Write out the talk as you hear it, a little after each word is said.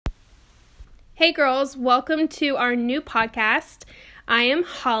Hey girls, welcome to our new podcast. I am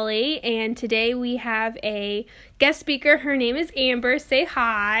Holly, and today we have a guest speaker. Her name is Amber. Say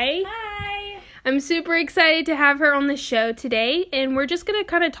hi. Hi. I'm super excited to have her on the show today, and we're just going to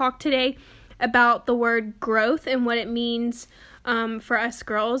kind of talk today about the word growth and what it means for us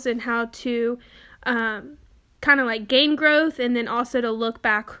girls and how to kind of like gain growth and then also to look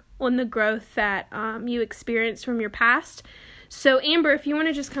back on the growth that you experienced from your past. So, Amber, if you want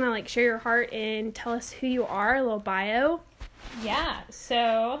to just kind of like share your heart and tell us who you are, a little bio. Yeah,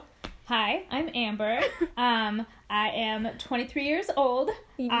 so, hi, I'm Amber. I am 23 years old.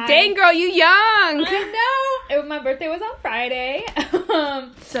 Dang, girl, you young! I know! My birthday was on Friday.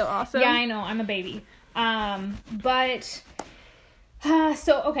 So awesome. Yeah, I know, I'm a baby. Okay,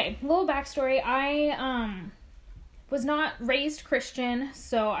 little backstory. I was not raised Christian,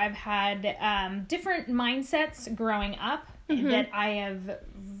 so I've had different mindsets growing up that I have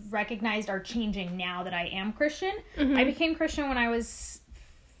recognized are changing now that I am Christian. I became Christian when I was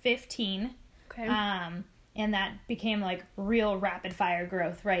 15. Okay. And that became like real rapid fire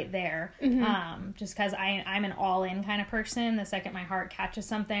growth right there. Just because I'm an all-in kind of person. The second my heart catches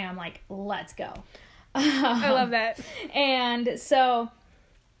something, I'm like, let's go. I love that. And so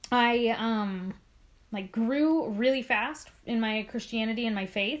I grew really fast in my Christianity and my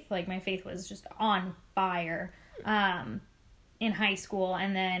faith. Like my faith was just on fire in high school,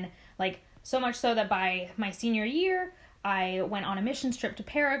 and then like so much so that by my senior year I went on a missions trip to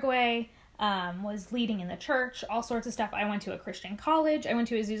Paraguay, was leading in the church, all sorts of stuff. I went to a Christian college. I went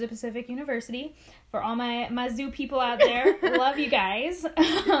to Azusa Pacific University. For all my zoo people out there, love you guys.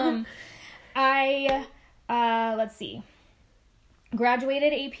 Let's see,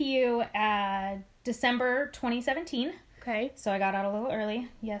 graduated APU December 2017. Okay. So I got out a little early.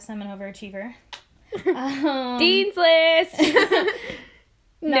 Yes, I'm an overachiever. Dean's List.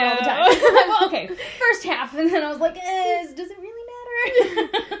 Not all the time. Well, okay. First half, and then I was like, does it really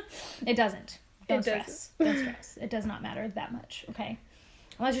matter? It doesn't. Don't stress. It does not matter that much, okay?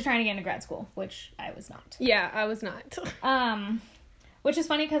 Unless you're trying to get into grad school, which I was not. Yeah, I was not. Which is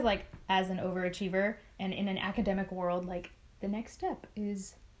funny because, like, as an overachiever and in an academic world, like, the next step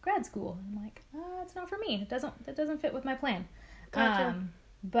is grad school. I'm like, it's not for me. That doesn't fit with my plan. Gotcha.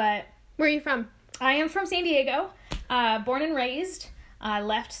 But Where are you from? I am from San Diego, born and raised. I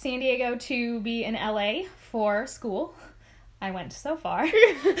left San Diego to be in LA for school. I went so far.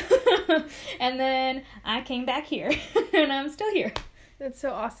 And then I came back here, and I'm still here. That's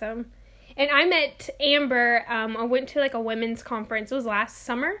so awesome. And I met Amber, I went to like a women's conference. It was last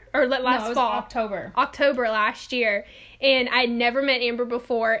summer? Or last No, it was fall. October last year. And I'd never met Amber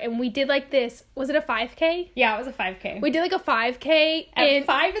before. And we did like this, was it a 5K? Yeah, it was a 5K. We did like a 5K. At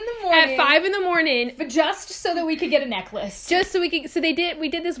 5 in the morning. At 5 in the morning. But just so that we could get a necklace. Just so we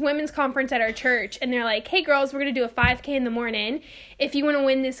did this women's conference at our church. And they're like, hey girls, we're going to do a 5K in the morning. If you want to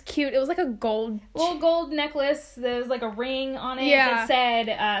win this cute, it was like a little gold necklace. There was like a ring on it that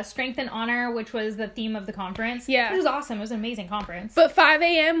said Strength and Honor, which was the theme of the conference. Yeah. It was awesome. It was an amazing conference. But 5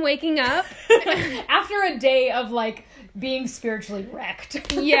 a.m. waking up. After a day of like being spiritually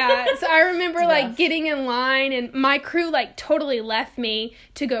wrecked. Yeah. So I remember like getting in line and my crew like totally left me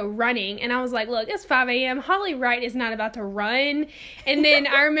to go running. And I was like, look, it's 5 a.m. Holly Wright is not about to run. And then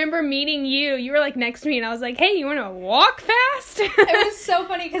I remember meeting you. You were like next to me and I was like, hey, you want to walk fast? It was so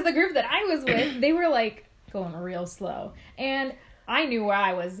funny because the group that I was with, they were like going real slow. And I knew where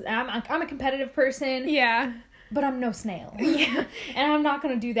I was. I'm a competitive person. Yeah. But I'm no snail. Yeah. And I'm not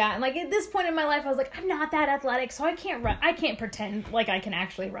going to do that. And like at this point in my life, I was like, I'm not that athletic, so I can't run. I can't pretend like I can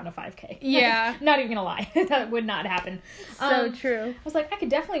actually run a 5K. Yeah. Not even going to lie. That would not happen. So true. I was like, I could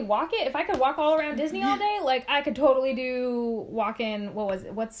definitely walk it. If I could walk all around Disney all day, like I could totally do walking. What was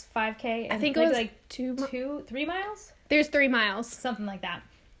it? What's 5K? I think it was like 3 miles? There's 3 miles. Something like that.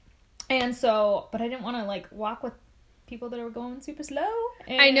 And so, but I didn't want to like walk with people that were going super slow.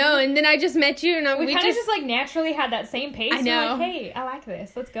 And I know, and then I just met you, and we kind of just like naturally had that same pace. I know. We're like, hey, I like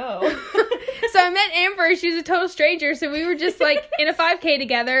this. Let's go. So I met Amber. She was a total stranger, so we were just like in a 5K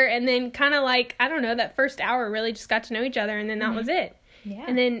together, and then kind of like I don't know, that first hour really just got to know each other, and then that was it. Yeah.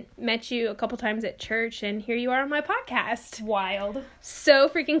 And then met you a couple times at church, and here you are on my podcast. Wild. So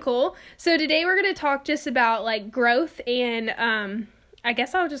freaking cool. So today we're gonna talk just about like growth and I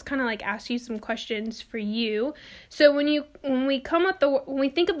guess I'll just kind of like ask you some questions for you. So when we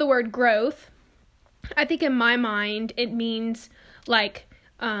think of the word growth, I think in my mind it means like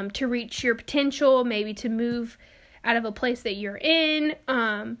to reach your potential, maybe to move out of a place that you're in.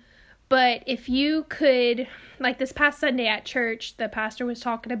 But if you could, like this past Sunday at church, the pastor was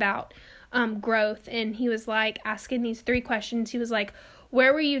talking about growth, and he was like asking these 3 questions. He was like,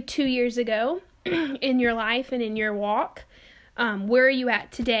 where were you 2 years ago? in your life and in your walk. Where are you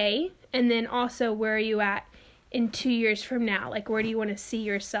at today? And then also, where are you at in 2 years from now? Like, where do you want to see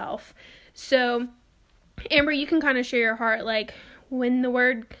yourself? So, Amber, you can kind of share your heart, like, when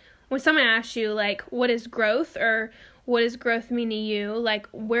someone asks you, like, what is growth, or what does growth mean to you? Like,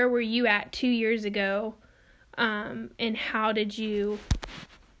 where were you at 2 years ago? And how did you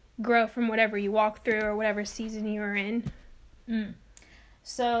grow from whatever you walked through or whatever season you were in?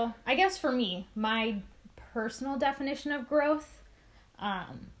 So, I guess for me, my personal definition of growth,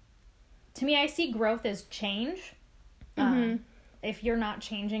 to me, I see growth as change. If you're not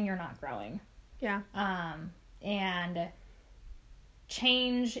changing, you're not growing. Yeah. And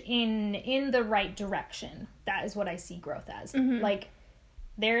change in the right direction. That is what I see growth as. Like,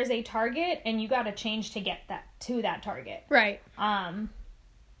 there is a target, and you got to change to get to that target. Right.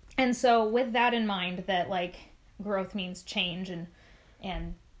 And so with that in mind, that like growth means change,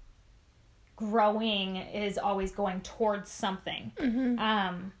 and growing is always going towards something.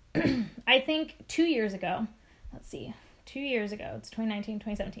 I think 2 years ago, it's 2019,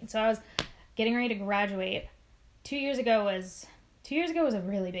 2017. So I was getting ready to graduate. 2 years ago was a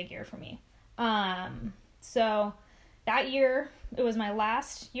really big year for me. So that year, it was my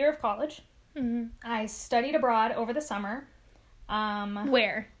last year of college. I studied abroad over the summer.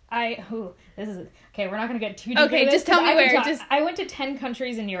 Where? Okay, we're not going to get too deep Okay, into this, just tell me where. I went to 10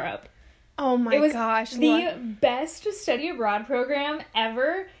 countries in Europe. Oh my gosh. The best study abroad program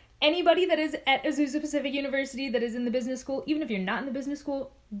ever. Anybody that is at Azusa Pacific University that is in the business school, even if you're not in the business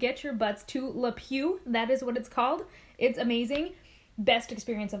school, get your butts to Le Pew. That is what it's called. It's amazing. Best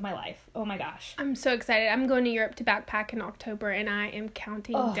experience of my life. Oh my gosh. I'm so excited. I'm going to Europe to backpack in October, and I am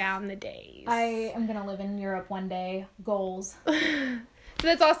counting down the days. I am going to live in Europe one day. Goals. So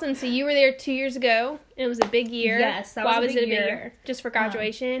that's awesome. So you were there 2 years ago. It was a big year. Yes, that was a big year. Why was it a big year? Just for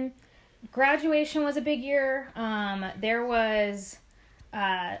graduation? Graduation was a big year. There was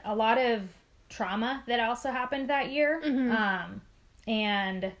a lot of trauma that also happened that year.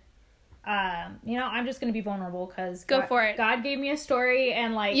 And I'm just going to be vulnerable because God gave me a story,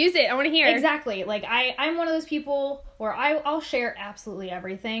 and like, use it. I want to hear. Exactly. Like I'm one of those people where I'll share absolutely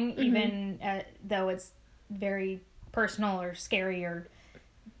everything, even though it's very personal or scary or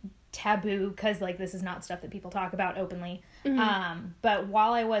taboo, because like this is not stuff that people talk about openly. But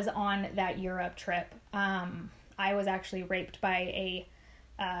while I was on that Europe trip, I was actually raped by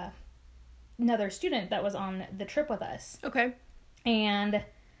another student that was on the trip with us. Okay. And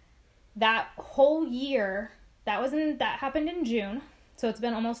that whole year, that happened in June. So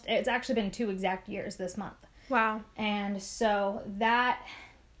it's actually been 2 exact years this month. Wow. And so that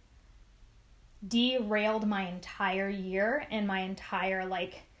derailed my entire year and my entire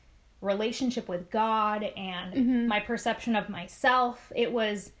like relationship with God and my perception of myself. It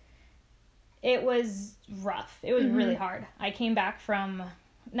was rough. It was really hard. I came back from,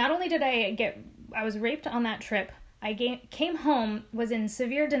 not only did I was raped on that trip, I came home, was in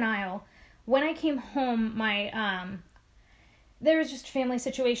severe denial. When I came home, there was just family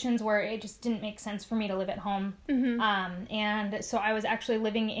situations where it just didn't make sense for me to live at home. And so I was actually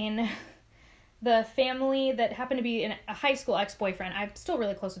living in the family that happened to be a high school ex-boyfriend. I'm still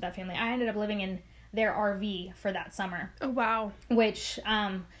really close with that family. I ended up living in their RV for that summer. Oh, wow. Which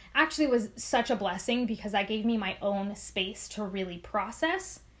actually was such a blessing, because that gave me my own space to really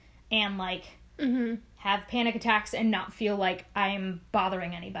process and like have panic attacks and not feel like I'm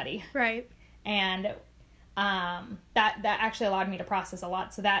bothering anybody. Right. And that actually allowed me to process a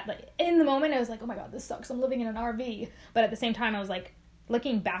lot. So that, like, in the moment I was like, oh my God, this sucks. I'm living in an RV. But at the same time I was like,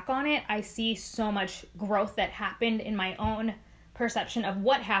 looking back on it, I see so much growth that happened in my own perception of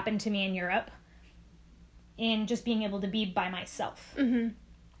what happened to me in Europe, in just being able to be by myself.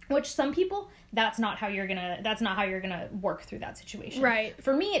 Which some people, that's not how you're gonna work through that situation. Right.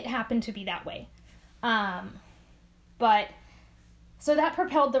 For me, it happened to be that way. But so that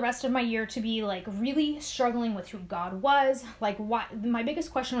propelled the rest of my year to be like really struggling with who God was. Like, why? My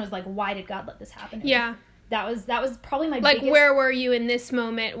biggest question was like, why did God let this happen to me? Yeah. That was probably my like, biggest... where were you in this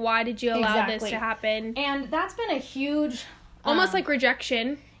moment? Why did you allow this to happen? And that's been a huge... almost like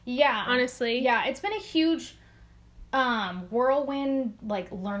rejection. Yeah. Honestly. Yeah, it's been a huge whirlwind, like,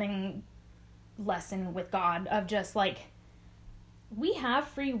 learning lesson with God of just, like, we have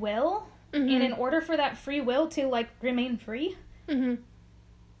free will, and in order for that free will to, like, remain free, I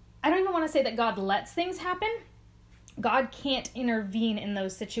don't even want to say that God lets things happen. God can't intervene in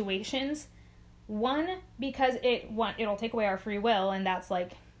those situations. One, because it'll take away our free will, and that's,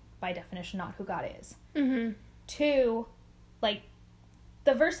 like, by definition, not who God is. Two, like,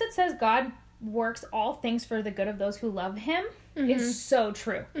 the verse that says God works all things for the good of those who love him is so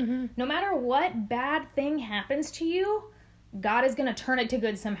true. No matter what bad thing happens to you, God is going to turn it to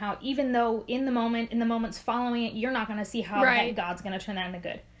good somehow, even though in the moments following it, you're not going to see how God's going to turn that into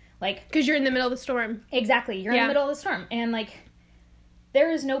good. Like, because you're in the middle of the storm. Exactly. You're in the middle of the storm. And, like,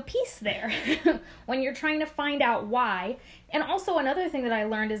 there is no peace there when you're trying to find out why. And also another thing that I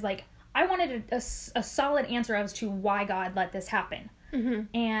learned is, like, I wanted a solid answer as to why God let this happen.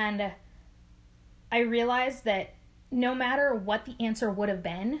 And I realized that no matter what the answer would have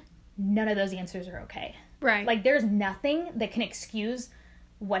been, none of those answers are okay. Right. Like, there's nothing that can excuse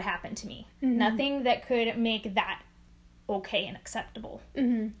what happened to me. Nothing that could make that okay and acceptable.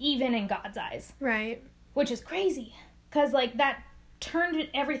 Even in God's eyes. Right. Which is crazy. Because, like, that turned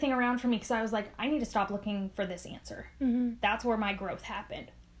everything around for me, because I was like, I need to stop looking for this answer. That's where my growth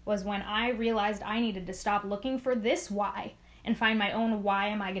happened, was when I realized I needed to stop looking for this why and find my own why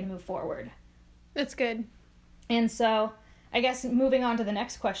am I going to move forward. That's good. And so I guess moving on to the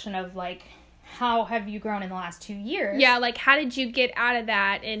next question of, like, how have you grown in the last 2 years? Yeah, like, how did you get out of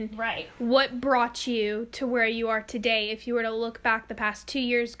that, and what brought you to where you are today? If you were to look back the past 2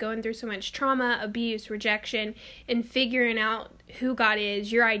 years, going through so much trauma, abuse, rejection, and figuring out who God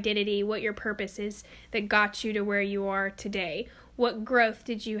is, your identity, what your purpose is that got you to where you are today, what growth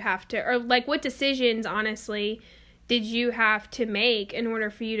did you have to, or, like, what decisions, honestly, did you have to make in order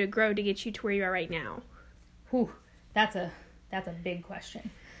for you to grow to get you to where you are right now? Whew, that's a big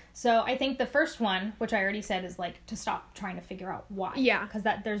question. So I think the first one, which I already said, is, like, to stop trying to figure out why. Yeah. Because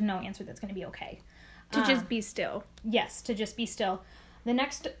there's no answer that's going to be okay. To just be still. Yes, to just be still. The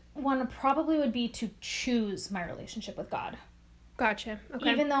next one probably would be to choose my relationship with God. Gotcha.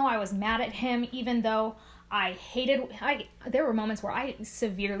 Okay. Even though I was mad at him, even though there were moments where I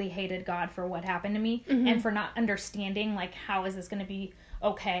severely hated God for what happened to me and for not understanding, like, how is this going to be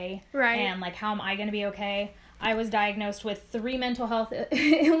okay? Right. And, like, how am I going to be okay? I was diagnosed with 3 mental health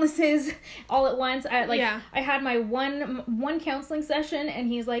illnesses all at once. I had my one counseling session, and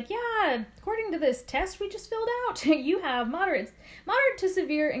he's like, yeah, according to this test we just filled out, you have moderate to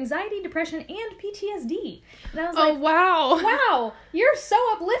severe anxiety, depression, and PTSD. And I was like, wow, you're so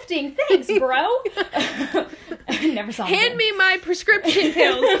uplifting. Thanks, bro. Never saw him Hand again. me my prescription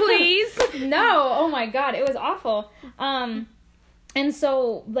pills, please. No, oh my God, it was awful. And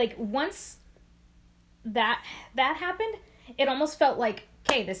so, like, once that happened, it almost felt like,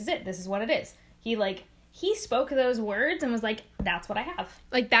 okay, this is it. This is what it is. He spoke those words and was like, that's what I have.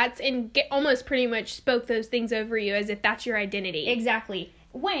 Like, almost pretty much spoke those things over you as if that's your identity. Exactly.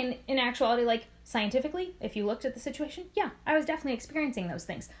 When, in actuality, like, scientifically, if you looked at the situation, yeah, I was definitely experiencing those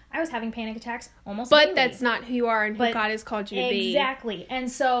things. I was having panic attacks almost daily. But that's not who you are and who God has called you to be. Exactly.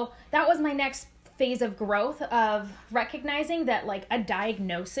 And so that was my next phase of growth, of recognizing that, like, a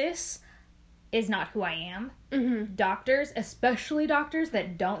diagnosis is not who I am. Doctors, especially doctors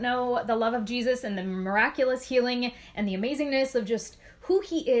that don't know the love of Jesus and the miraculous healing and the amazingness of just who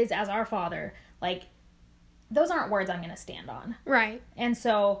he is as our Father, like, those aren't words I'm going to stand on. Right. And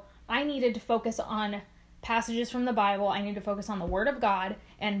so I needed to focus on passages from the Bible. I needed to focus on the Word of God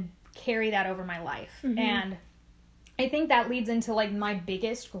and carry that over my life. And I think that leads into, like, my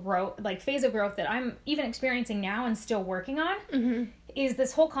biggest growth, like, phase of growth that I'm even experiencing now and still working on, is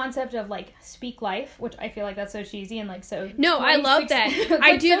this whole concept of, like, speak life, which I feel like that's so cheesy and, like, so... No, I love that.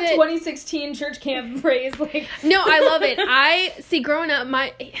 I do that. 2016 church camp phrase, like... No, I love it. I see, growing up,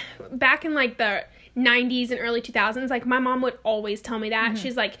 back in, like, the 90s and early 2000s, like, my mom would always tell me that.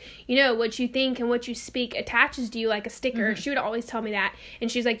 She's like, you know, what you think and what you speak attaches to you like a sticker. She would always tell me that.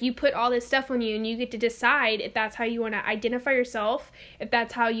 And she's like, you put all this stuff on you and you get to decide if that's how you want to identify yourself, if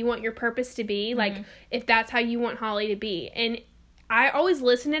that's how you want your purpose to be, like, if that's how you want Holly to be. And I always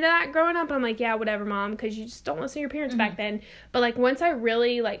listened to that growing up, and I'm like, yeah, whatever, Mom, because you just don't listen to your parents back then. But, like, once I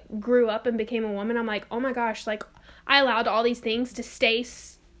really, like, grew up and became a woman, I'm like, oh my gosh, like, I allowed all these things to stay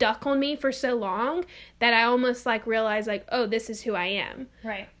stuck on me for so long that I almost, like, realized, like, oh, this is who I am.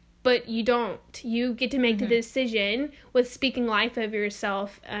 Right. But you don't. You get to make the decision with speaking life over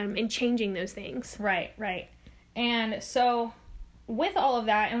yourself and changing those things. Right, right. And so with all of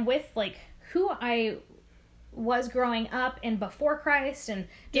that and with, like, who I was growing up and before Christ and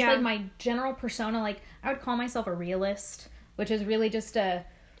just like my general persona, like, I would call myself a realist, which is really just a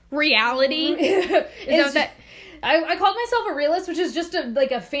reality. I called myself a realist, which is just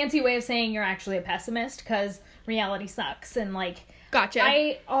a fancy way of saying you're actually a pessimist, because reality sucks. And, like, gotcha.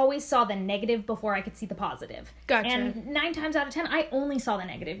 I always saw the negative before I could see the positive. Gotcha. And 9 times out of 10, I only saw the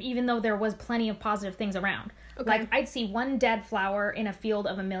negative, even though there was plenty of positive things around. Okay. Like, I'd see one dead flower in a field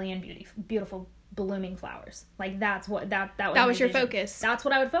of 1,000,000 beautiful blooming flowers. Like, that's what that was your vision. focus. That's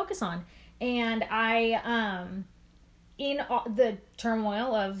what I would focus on. And I, in the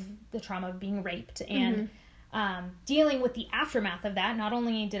turmoil of the trauma of being raped and dealing with the aftermath of that, not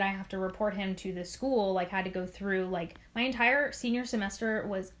only did I have to report him to the school, like had to go through, like my entire senior semester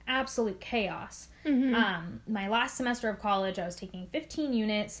was absolute chaos. My last semester of college, I was taking 15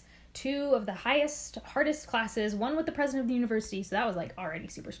 units, 2 of the hardest classes, one with the president of the university. So that was like already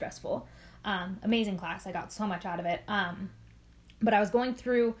super stressful. Amazing class. I got so much out of it. But I was going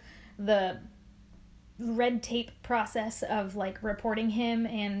through the red tape process of like reporting him,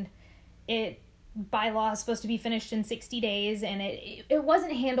 and it by law is supposed to be finished in 60 days, and it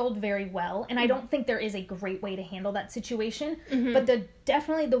wasn't handled very well. And I don't think there is a great way to handle that situation, but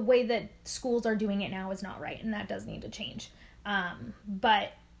definitely the way that schools are doing it now is not right, and that does need to change.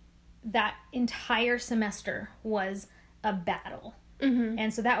 But that entire semester was a battle.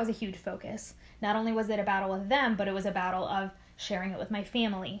 And so that was a huge focus. Not only was it a battle with them, but it was a battle of sharing it with my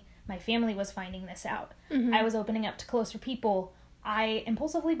family. My family was finding this out. I was opening up to closer people. I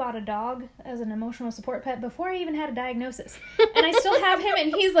impulsively bought a dog as an emotional support pet before I even had a diagnosis. And I still have him,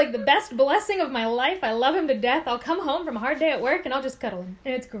 and he's like the best blessing of my life. I love him to death. I'll come home from a hard day at work, and I'll just cuddle him.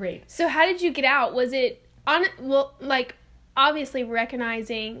 And it's great. So how did you get out? Was it obviously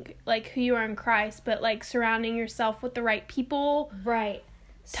recognizing like who you are in Christ, but like surrounding yourself with the right people? Right.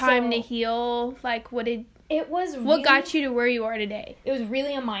 Time to heal. Like what really, got you to where you are today? It was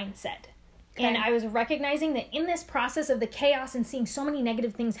really a mindset. Okay. And I was recognizing that in this process of the chaos and seeing so many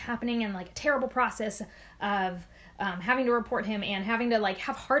negative things happening, and like a terrible process of having to report him and having to like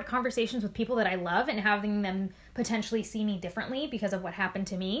have hard conversations with people that I love and having them potentially see me differently because of what happened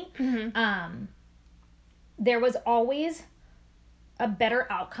to me, there was always a better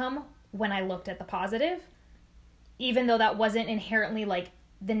outcome when I looked at the positive, even though that wasn't inherently like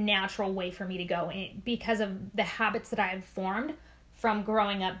the natural way for me to go, because of the habits that I had formed from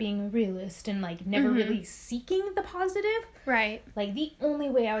growing up being a realist and like never really seeking the positive. Right. Like the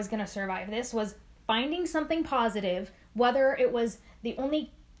only way I was going to survive this was finding something positive, whether it was the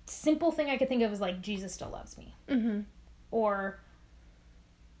only simple thing I could think of was like, Jesus still loves me. Or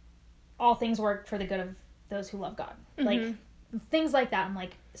all things work for the good of those who love God. Like things like that. I'm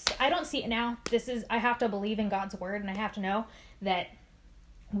like, I don't see it now. I have to believe in God's word, and I have to know that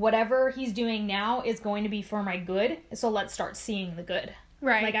whatever he's doing now is going to be for my good. So let's start seeing the good.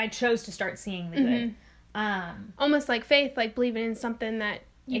 Right. Like I chose to start seeing the good. Almost like faith, like believing in something that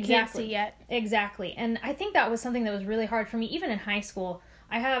you can't see yet. Exactly. And I think that was something that was really hard for me, even in high school.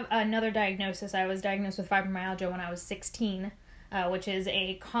 I have another diagnosis. I was diagnosed with fibromyalgia when I was 16, which is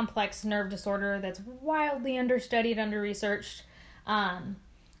a complex nerve disorder that's wildly understudied, under-researched.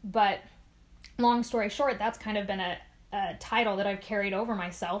 But long story short, that's kind of been a title that I've carried over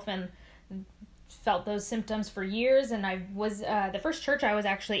myself and felt those symptoms for years. And I was, the first church I was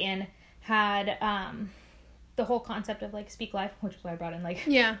actually in had, the whole concept of like Speak Life, which is why I brought in like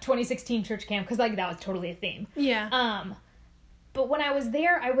 2016 church camp, because like that was totally a theme. But when I was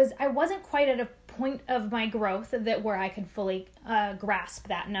there, I wasn't quite at a point of my growth where I could fully grasp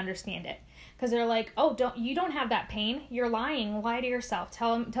that and understand it. Because they're like, oh, you don't have that pain. You're lying. Lie to yourself.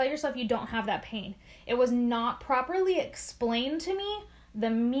 Tell yourself you don't have that pain. It was not properly explained to me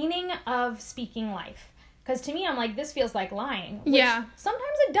the meaning of speaking life. Because to me, I'm like, this feels like lying. Which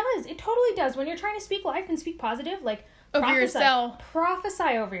sometimes it does. It totally does. When you're trying to speak life and speak positive, like over yourself.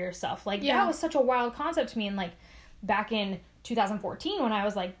 Prophesy over yourself. Like that was such a wild concept to me. And like back in 2014, when I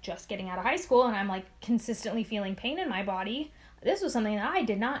was like just getting out of high school and I'm like consistently feeling pain in my body, this was something that I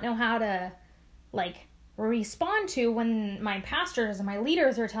did not know how to like respond to when my pastors and my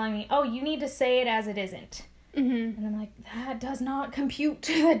leaders are telling me, oh, you need to say it as it isn't. And I'm like, that does not compute.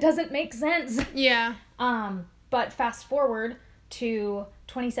 That doesn't make sense. But fast forward to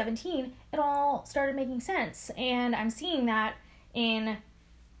 2017, it all started making sense. And I'm seeing that in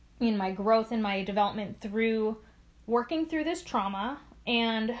my growth and my development through working through this trauma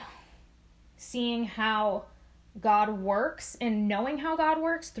and seeing how God works and knowing how God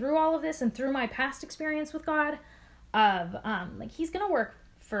works through all of this and through my past experience with God of, like, he's going to work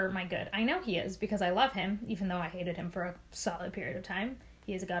for my good. I know he is because I love him, even though I hated him for a solid period of time.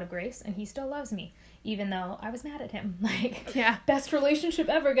 He is a God of grace and he still loves me, even though I was mad at him. Like, best relationship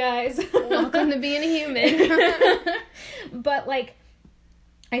ever, guys. Welcome to being a human. But, like,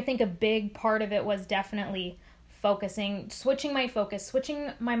 I think a big part of it was definitely switching my focus,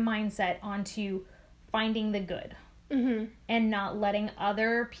 switching my mindset onto finding the good and not letting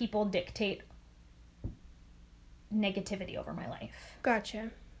other people dictate negativity over my life.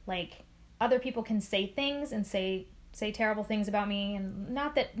 Gotcha. Like, other people can say things and say terrible things about me, and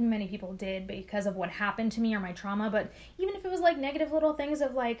not that many people did because of what happened to me or my trauma, but even if it was like negative little things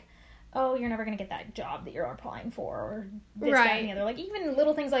of like, oh, you're never going to get that job that you're applying for, or this, Right. that, and the other. Like, even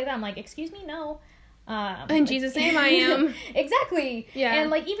little things like that, I'm like, excuse me, no. In Jesus' name I am. Exactly. Yeah. And,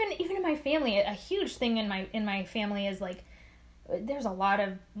 like, even in my family, a huge thing in my family is, like, there's a lot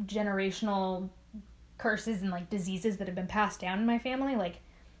of generational curses and, like, diseases that have been passed down in my family, like,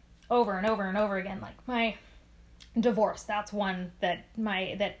 over and over and over again. Like, my divorce, that's one that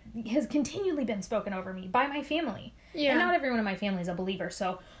has continually been spoken over me by my family. Yeah. And not everyone in my family is a believer,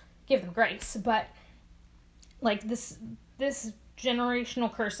 so give them grace. But, like, this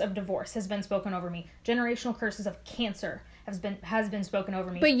generational curse of divorce has been spoken over me. Generational curses of cancer has been spoken over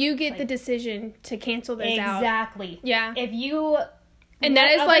me. But you get the decision to cancel those out. Exactly. Yeah. If you... And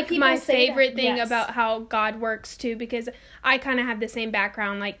that is, like, my say favorite thing yes. about how God works, too, because I kind of have the same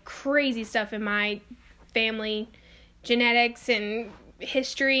background, like, crazy stuff in my family, genetics and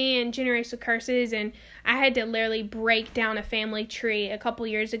history and generational curses, and I had to literally break down a family tree a couple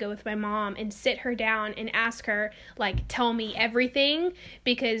years ago with my mom and sit her down and ask her, like, tell me everything,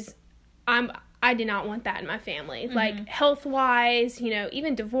 because I did not want that in my family. Mm-hmm. Like, health-wise,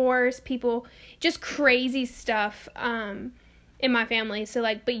 even divorce, people, just crazy stuff, in my family. So,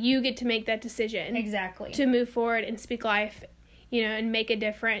 like, but you get to make that decision. Exactly. To move forward and speak life, and make a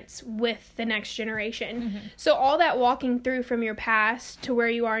difference with the next generation. Mm-hmm. So all that walking through from your past to where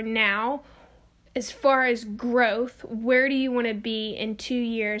you are now, as far as growth, where do you want to be in 2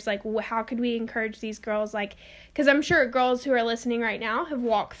 years? Like, how could we encourage these girls? Like, because I'm sure girls who are listening right now have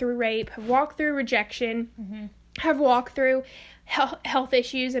walked through rape, have walked through rejection, mm-hmm. have walked through health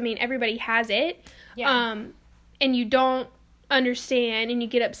issues. I mean, everybody has it. Yeah. And you don't understand and you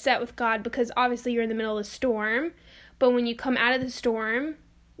get upset with God because obviously you're in the middle of the storm. But when you come out of the storm,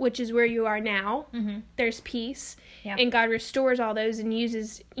 which is where you are now, mm-hmm. there's peace. Yeah. And God restores all those and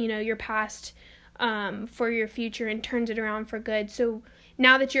uses, your past for your future and turns it around for good. So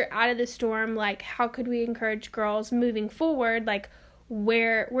now that you're out of the storm, like, how could we encourage girls moving forward? Like,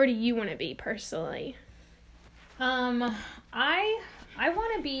 where do you want to be personally? I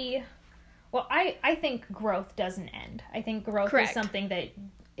want to be... Well, I think growth doesn't end. I think growth Correct. is something that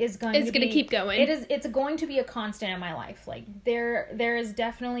is going it's going to keep going. It's going to be a constant in my life. Like, there is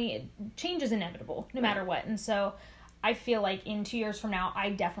definitely... Change is inevitable, no matter what. And so I feel like in 2 years from now,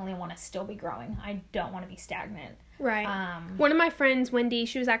 I definitely want to still be growing. I don't want to be stagnant. Right. One of my friends, Wendy,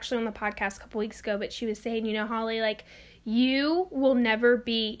 she was actually on the podcast a couple weeks ago, but she was saying, Holly, like, you're never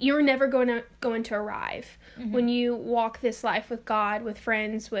going to arrive. Mm-hmm. When you walk this life with God, with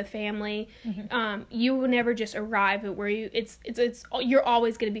friends, with family, mm-hmm. You will never just arrive at where you're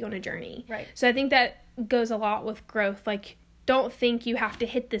always going to be on a journey. Right. So I think that goes a lot with growth. Like, don't think you have to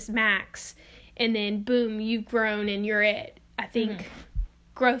hit this max and then boom, you've grown and you're it. I think mm-hmm.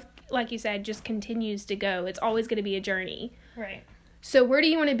 growth, like you said, just continues to go. It's always going to be a journey. Right. So where do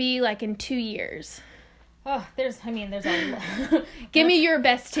you want to be, like, in 2 years? Oh, there's a lot. Give me your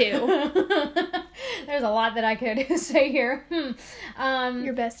best two. There's a lot that I could say here.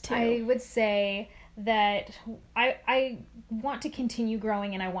 Your best two. I would say that I want to continue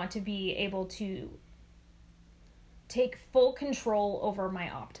growing and I want to be able to take full control over my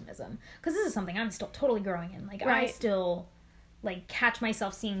optimism. Because this is something I'm still totally growing in. Like, right. I still, like, catch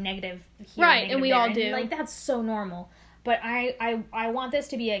myself seeing negative here. Right, negative and we there, all do. And, like, that's so normal. But I want this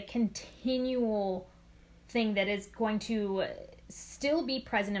to be a continual thing that is going to still be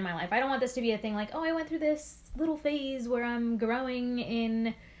present in my life. I don't want this to be a thing like, oh, I went through this little phase where I'm growing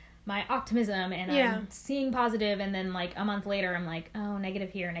in my optimism and I'm seeing positive, and then, like, a month later I'm like, oh, negative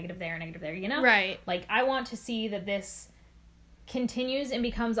here, negative there, Right. Like, I want to see that this continues and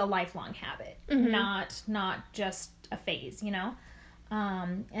becomes a lifelong habit, mm-hmm. not just a phase,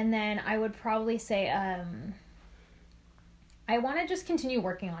 and then I would probably say I want to just continue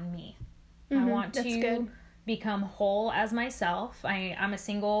working on me. Mm-hmm. I want to become whole as myself. I'm a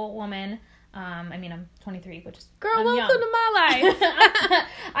single woman. I'm 23, which is... Girl, I'm welcome young. to my life.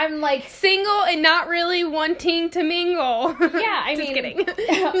 I'm, like... Single and not really wanting to mingle. Yeah, Just kidding.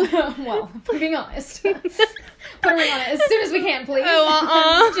 Well, if we're being honest. Put a ring on it as soon as we can, please.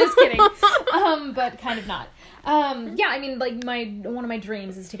 Oh, Just kidding. But kind of not. One of my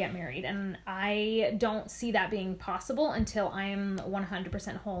dreams is to get married, and I don't see that being possible until I'm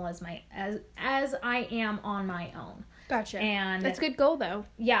 100% whole as I am on my own. Gotcha. And that's a good goal, though.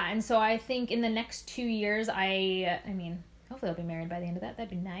 Yeah, and so I think in the next 2 years, hopefully I'll be married by the end of that. That'd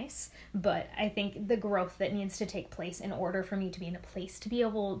be nice. But I think the growth that needs to take place in order for me to be in a place to be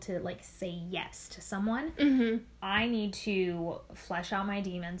able to, like, say yes to someone, mm-hmm. I need to flesh out my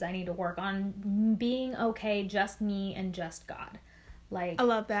demons. I need to work on being okay, just me and just God. Like, I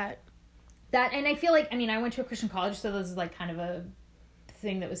love that. And I feel like, I went to a Christian college, so this is, like, kind of a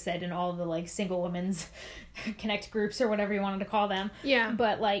thing that was said in all the, like, single women's connect groups or whatever you wanted to call them. Yeah.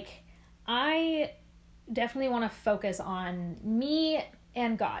 But, like, I definitely want to focus on me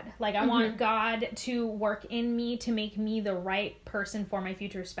and God. Like, I want God to work in me to make me the right person for my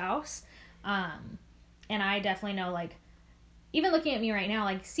future spouse. And I definitely know, like, even looking at me right now,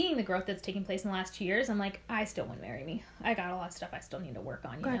 like, seeing the growth that's taking place in the last 2 years, I'm like, I still wouldn't marry me. I got a lot of stuff I still need to work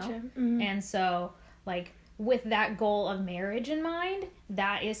on, you know? Mm-hmm. And so, like, with that goal of marriage in mind,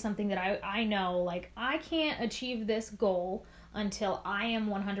 that is something that I know, like, I can't achieve this goal until I am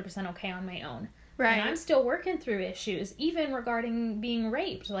 100% okay on my own. Right. And I'm still working through issues, even regarding being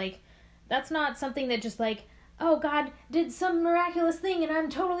raped. Like, that's not something that just, like, oh, God did some miraculous thing and I'm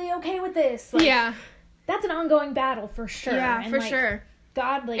totally okay with this. Like, yeah. That's an ongoing battle for sure. Yeah, and, for like, sure.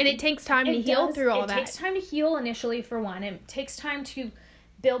 God, like... And it takes time to heal through all that. It takes time to heal initially, for one. It takes time to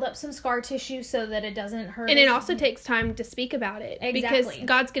build up some scar tissue so that it doesn't hurt. And it also takes time to speak about it. Exactly. Because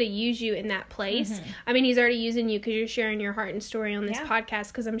God's going to use you in that place. I mean, he's already using you because you're sharing your heart and story on this podcast,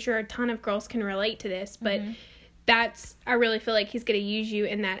 because I'm sure a ton of girls can relate to this. But I really feel like he's going to use you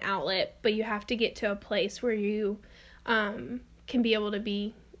in that outlet. But you have to get to a place where you can be able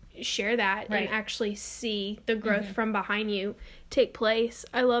to share that and actually see the growth from behind you take place.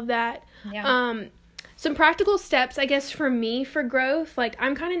 I love that. Yeah. Some practical steps, I guess, for me for growth, like,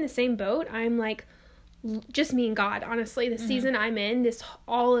 I'm kind of in the same boat. I'm, like, just me and God, honestly. The season I'm in,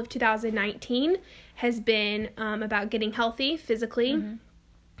 all of 2019, has been about getting healthy physically.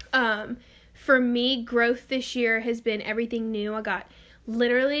 For me, growth this year has been everything new. I got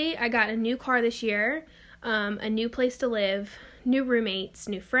a new car this year, a new place to live, new roommates,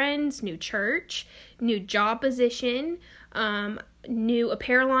 new friends, new church, new job position, new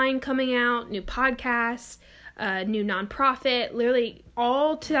apparel line coming out, new podcasts, new nonprofit. Literally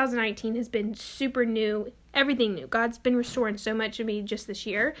all 2019 has been super new, everything new. God's been restoring so much of me just this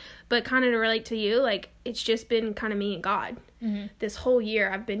year. But kind of to relate to you, like, it's just been kind of me and God. This whole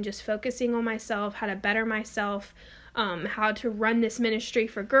year I've been just focusing on myself, how to better myself, how to run this ministry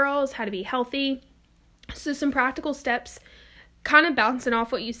for girls, how to be healthy. So some practical steps, kind of bouncing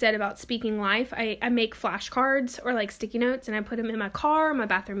off what you said about speaking life. I make flashcards or, like, sticky notes, and I put them in my car, my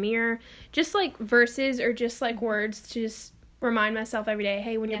bathroom mirror, just, like, verses or just, like, words to just remind myself every day,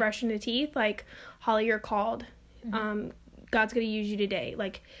 hey, when you're brushing your teeth, like, Holly, you're called. God's going to use you today.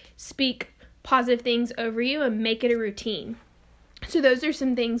 Like, speak positive things over you and make it a routine. So those are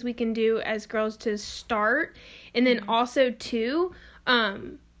some things we can do as girls to start. And then also, too,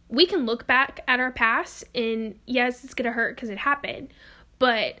 we can look back at our past, and yes, it's going to hurt because it happened,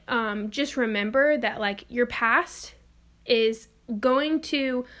 but just remember that, like, your past is going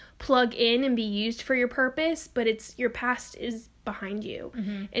to plug in and be used for your purpose, but your past is behind you.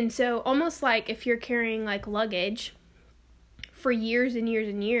 And so almost like if you're carrying, like, luggage for years and years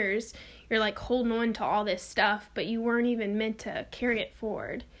and years, you're, like, holding on to all this stuff, but you weren't even meant to carry it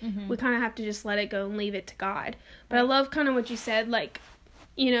forward. We kind of have to just let it go and leave it to God. But I love kind of what you said, like,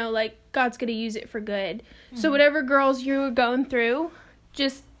 you know, like, God's going to use it for good. So whatever, girls, you're going through,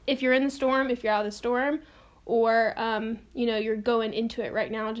 just, if you're in the storm, if you're out of the storm, or, you know, you're going into it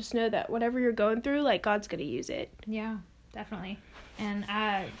right now, just know that whatever you're going through, like, God's going to use it. Yeah, definitely. And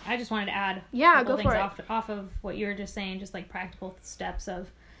I just wanted to add a go couple things for it. off of what you were just saying, just, like, practical steps of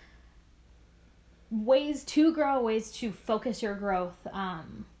ways to grow, ways to focus your growth.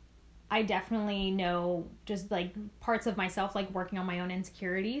 I definitely know just, like, parts of myself, like, working on my own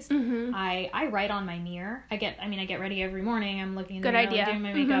insecurities. I write on my mirror. I get ready every morning. I'm looking in the mirror, like, doing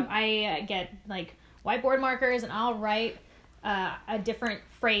my makeup. I get, like, whiteboard markers, and I'll write a different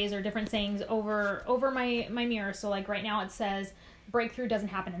phrase or different sayings over my mirror. So, like, right now it says, breakthrough doesn't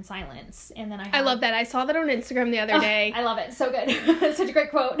happen in silence. And then I love that. I saw that on Instagram the other day. I love it. So good. Such a great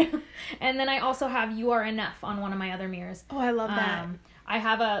quote. And then I also have you are enough on one of my other mirrors. Oh, I love that. I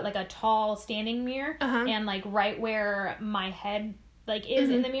have a tall standing mirror, and, like, right where my head, like, is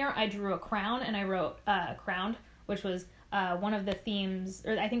in the mirror, I drew a crown, and I wrote crowned, which was one of the themes,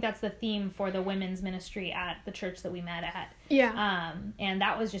 or I think that's the theme for the women's ministry at the church that we met at. Yeah. And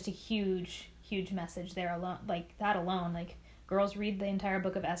that was just a huge message there alone. Like, that alone, like, girls, read the entire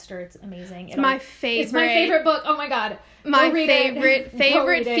book of Esther. It's amazing. It's my favorite. It's my favorite book. Oh my God. My favorite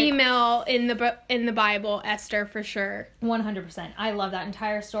female in the Bible, Esther, for sure. 100%. I love that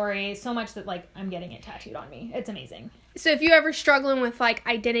entire story so much that, like, I'm getting it tattooed on me. It's amazing. So if you're ever struggling with, like,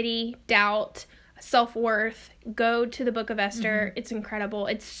 identity, doubt, self-worth, go to the book of Esther. It's incredible.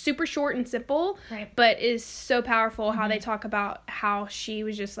 It's super short and simple, but is so powerful how they talk about how she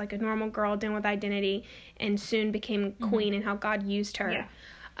was just, like, a normal girl dealing with identity and soon became queen, and how God used her.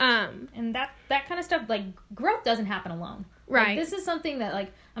 And that kind of stuff, like, growth doesn't happen alone. Right. Like, this is something that,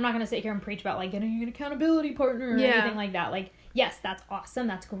 like, I'm not going to sit here and preach about, like, getting an accountability partner or anything like that. Like, yes, that's awesome.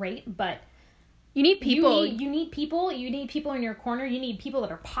 That's great. But you need people. You need people. You need people in your corner. You need people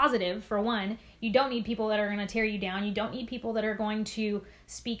that are positive, for one. You don't need people that are going to tear you down. You don't need people that are going to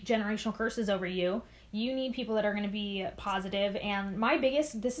speak generational curses over you. You need people that are going to be positive. And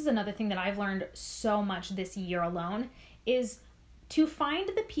this is another thing that I've learned so much this year alone, is to find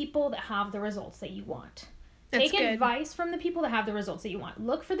the people that have the results that you want. Take advice from the people that have the results that you want.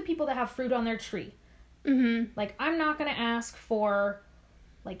 Look for the people that have fruit on their tree. Mm-hmm. Like, I'm not going to ask for,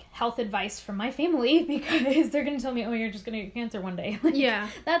 like, health advice from my family because they're going to tell me, oh, you're just going to get cancer one day. Like,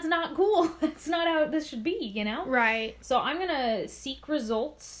 that's not cool. That's not how this should be, you know? Right. So I'm going to seek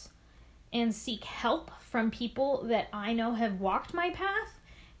results and seek help from people that I know have walked my path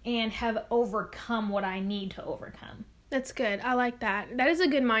and have overcome what I need to overcome. That's good. I like that. That is a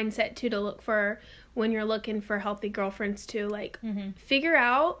good mindset, too, to look for when you're looking for healthy girlfriends, too. Like, figure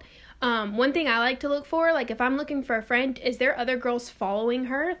out, one thing I like to look for, like, if I'm looking for a friend, is there other girls following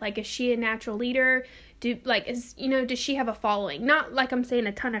her? Like, is she a natural leader? Does she have a following? Not like I'm saying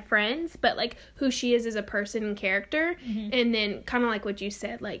a ton of friends, but, like, who she is as a person and character. Mm-hmm. And then kind of like what you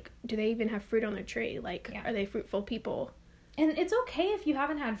said, like, do they even have fruit on their tree? Like, are they fruitful people? And it's okay if you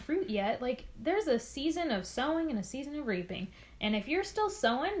haven't had fruit yet. Like, there's a season of sowing and a season of reaping. And if you're still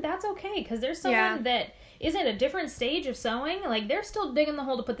sowing, that's okay. Because there's someone that is at a different stage of sowing. Like, they're still digging the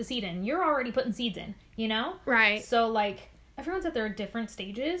hole to put the seed in. You're already putting seeds in, you know? Right. So, like, everyone's at their different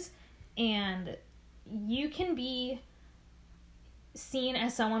stages. And you can be seen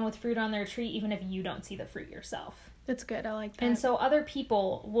as someone with fruit on their tree even if you don't see the fruit yourself. That's good. I like that. And so other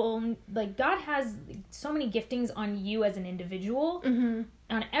people will, like, God has so many giftings on you as an individual,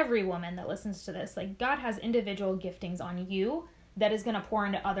 on every woman that listens to this. Like, God has individual giftings on you that is going to pour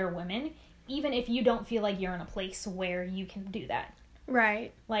into other women, even if you don't feel like you're in a place where you can do that.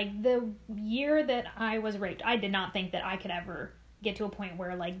 Right. Like, the year that I was raped, I did not think that I could ever get to a point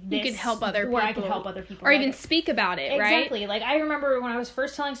where, like, this, you could help other people. Where I could help other people. Or even speak about it, right? Exactly. Like, I remember when I was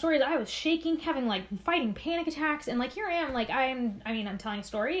first telling stories, I was shaking, having, like, fighting panic attacks, and, like, here I am, like, I'm telling a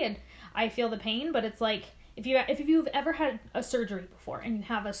story, and I feel the pain, but it's like, if you've ever had a surgery before, and you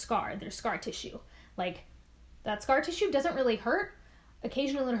have a scar, there's scar tissue. Like, that scar tissue doesn't really hurt.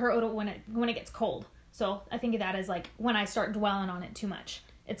 Occasionally it'll hurt when it gets cold. So, I think of that as, like, when I start dwelling on it too much,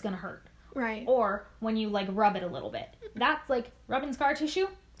 it's gonna hurt. Right. Or when you, like, rub it a little bit. That's, like, rubbing scar tissue.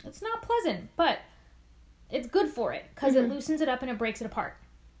 It's not pleasant, but it's good for it because it loosens it up and it breaks it apart.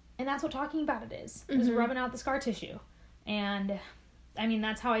 And that's what talking about it is rubbing out the scar tissue. And, I mean,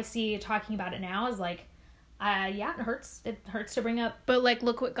 that's how I see talking about it now is, like, it hurts. It hurts to bring up. But, like,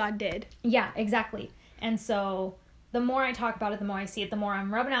 look what God did. Yeah, exactly. And so the more I talk about it, the more I see it, the more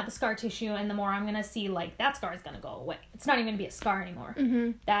I'm rubbing out the scar tissue, and the more I'm going to see, like, that scar is going to go away. It's not even going to be a scar anymore.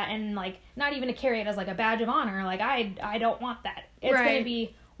 That, and, like, not even to carry it as, like, a badge of honor. Like, I don't want that. It's going to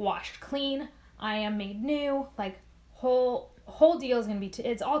be washed clean. I am made new. Like, whole deal is going to be,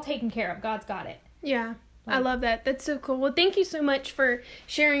 it's all taken care of. God's got it. Yeah. I love that. That's so cool. Well, thank you so much for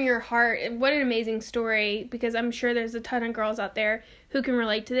sharing your heart. What an amazing story, because I'm sure there's a ton of girls out there who can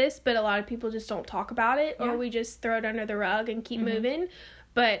relate to this, but a lot of people just don't talk about it, or we just throw it under the rug and keep moving.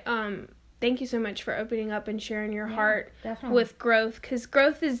 But thank you so much for opening up and sharing your heart with growth, because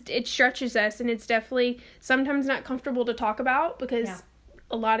growth it stretches us, and it's definitely sometimes not comfortable to talk about, because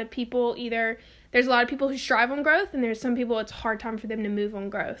a lot of people there's a lot of people who strive on growth, and there's some people it's a hard time for them to move on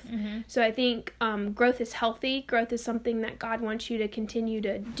growth. So I think growth is healthy. Growth is something that God wants you to continue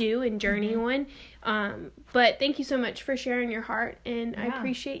to do and journey on. But thank you so much for sharing your heart, and I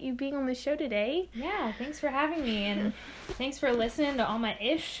appreciate you being on the show today. Yeah, thanks for having me, and thanks for listening to all my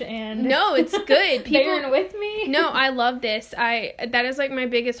ish. And no, it's good. People bearing with me. No, I love this. That is like my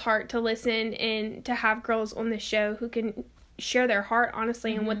biggest heart, to listen and to have girls on the show who can share their heart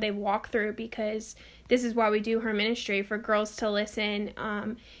honestly and what they walk through, because this is why we do her ministry, for girls to listen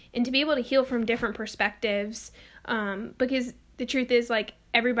and to be able to heal from different perspectives, because the truth is, like,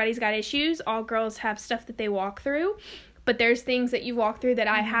 everybody's got issues. All girls have stuff that they walk through, but there's things that you walk through that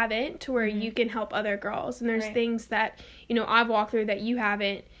I haven't, to where you can help other girls, and there's things that I've walked through that you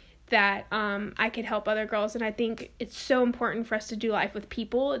haven't, that I could help other girls. And I think it's so important for us to do life with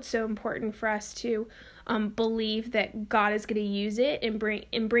people. It's so important for us to believe that God is going to use it and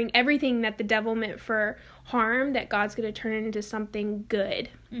bring everything that the devil meant for harm, that God's going to turn it into something good.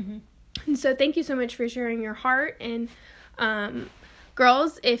 And so thank you so much for sharing your heart. And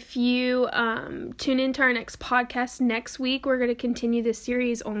Girls, if you tune into our next podcast next week, we're going to continue this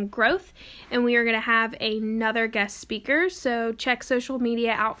series on growth, and we are going to have another guest speaker, so check social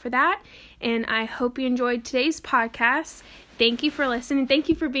media out for that, and I hope you enjoyed today's podcast. Thank you for listening. Thank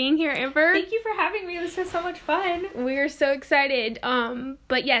you for being here, Amber. Thank you for having me. This was so much fun. We are so excited.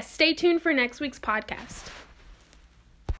 But yes, stay tuned for next week's podcast.